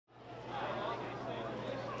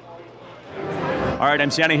All right,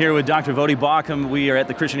 I'm standing here with Dr. Voddie Baucham. We are at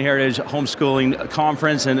the Christian Heritage Homeschooling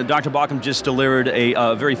Conference, and Dr. Baucham just delivered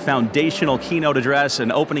a very foundational keynote address,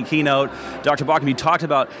 an opening keynote. Dr. Baucham, you talked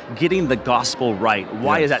about getting the gospel right.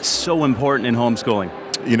 Why is that so important in homeschooling?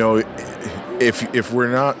 You know, if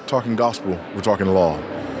we're not talking gospel, we're talking law.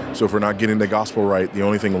 So if we're not getting the gospel right, the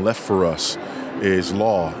only thing left for us is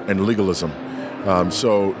law and legalism.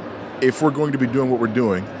 So if we're going to be doing what we're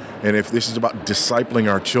doing, and if this is about discipling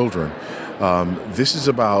our children, this is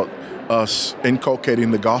about us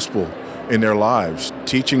inculcating the gospel in their lives,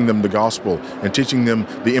 teaching them the gospel and teaching them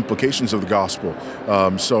the implications of the gospel.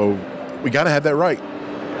 So we got to have that right.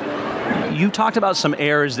 You talked about some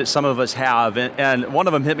errors that some of us have, and one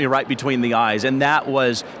of them hit me right between the eyes, and that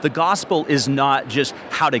was the gospel is not just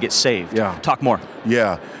how to get saved. Yeah. Talk more.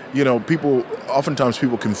 Yeah. You know, oftentimes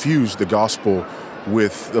people confuse the gospel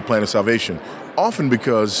with the plan of salvation, often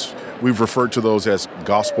because we've referred to those as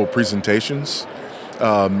gospel presentations.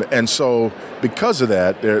 And so because of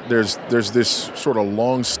that, there's this sort of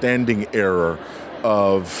long-standing error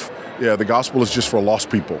of, the gospel is just for lost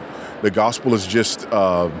people. The gospel is just,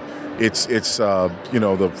 it's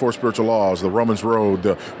the four spiritual laws, the Romans road,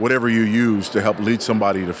 whatever you use to help lead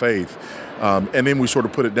somebody to faith. And then we sort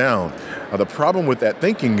of put it down. The problem with that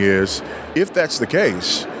thinking is, if that's the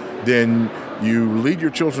case, then you lead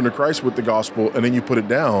your children to Christ with the gospel and then you put it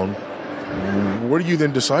down. What are you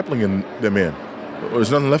then discipling them in?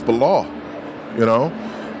 There's nothing left but law,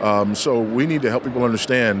 So we need to help people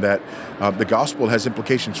understand that the gospel has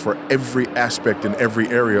implications for every aspect in every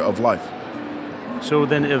area of life. So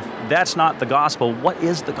then if that's not the gospel, what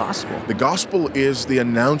is the gospel? The gospel is the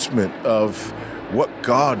announcement of what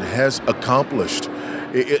God has accomplished.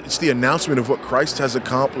 It's the announcement of what Christ has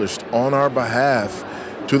accomplished on our behalf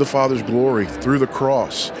to the Father's glory through the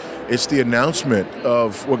cross. It's the announcement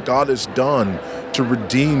of what God has done to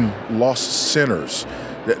redeem lost sinners.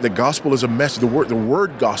 The gospel is a message. The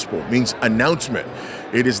word gospel means announcement.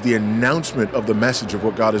 It is the announcement of the message of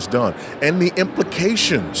what God has done and the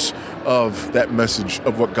implications of that message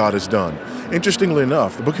of what God has done. Interestingly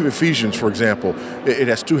enough, the book of Ephesians, for example, it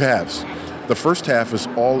has two halves. The first half is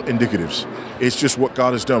all indicatives. It's just what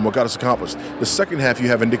God has done, what God has accomplished. The second half, you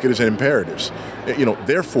have indicatives and imperatives.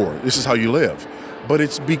 Therefore, this is how you live. But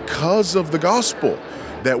it's because of the gospel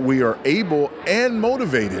that we are able and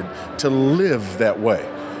motivated to live that way.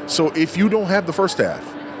 So if you don't have the first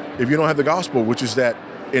half, if you don't have the gospel, which is that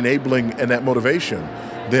enabling and that motivation,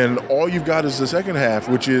 then all you've got is the second half,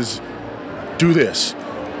 which is do this.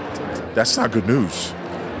 That's not good news.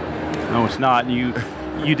 No, it's not. You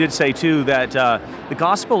did say too that the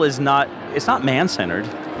gospel is not man-centered.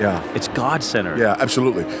 Yeah. It's God-centered. Yeah,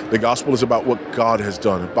 absolutely. The gospel is about what God has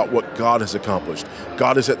done, about what God has accomplished.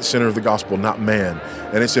 God is at the center of the gospel, not man.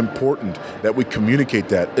 And it's important that we communicate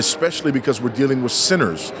that, especially because we're dealing with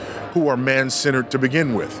sinners who are man-centered to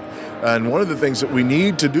begin with. And one of the things that we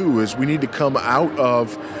need to do is we need to come out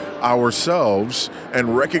of ourselves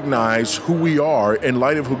and recognize who we are in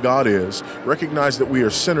light of who God is, recognize that we are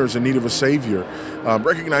sinners in need of a Savior,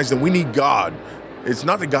 recognize that we need God. It's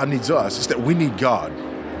not that God needs us, it's that we need God.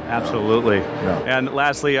 Absolutely. Yeah. And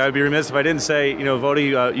lastly, I'd be remiss if I didn't say,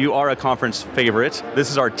 Voddie, you are a conference favorite.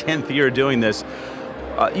 This is our 10th year doing this.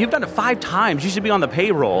 You've done it 5 times. You should be on the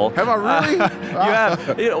payroll. Have I really? You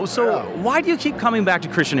have. So why do you keep coming back to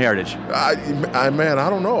Christian Heritage? Man, I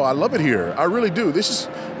don't know. I love it here. I really do. This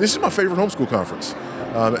is my favorite homeschool conference.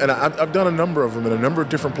 And I've done a number of them in a number of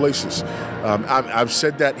different places. I've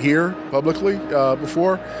said that here publicly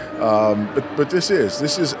before, but this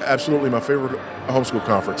is absolutely my favorite homeschool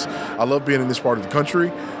conference. I love being in this part of the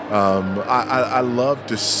country. I love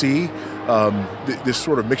to see this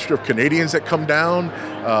sort of mixture of Canadians that come down,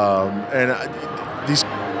 and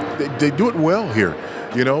they do it well here.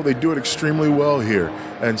 They do it extremely well here.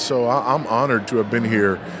 And so I'm honored to have been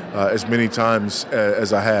here as many times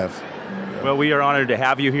as I have. Well, we are honored to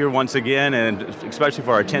have you here once again, and especially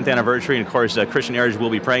for our 10th anniversary. And of course, Christian Heritage will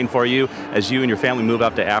be praying for you as you and your family move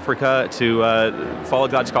up to Africa to follow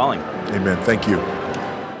God's calling. Amen. Thank you.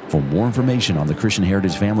 For more information on the Christian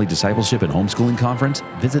Heritage Family Discipleship and Homeschooling Conference,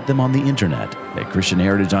 visit them on the internet at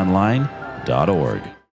christianheritageonline.org.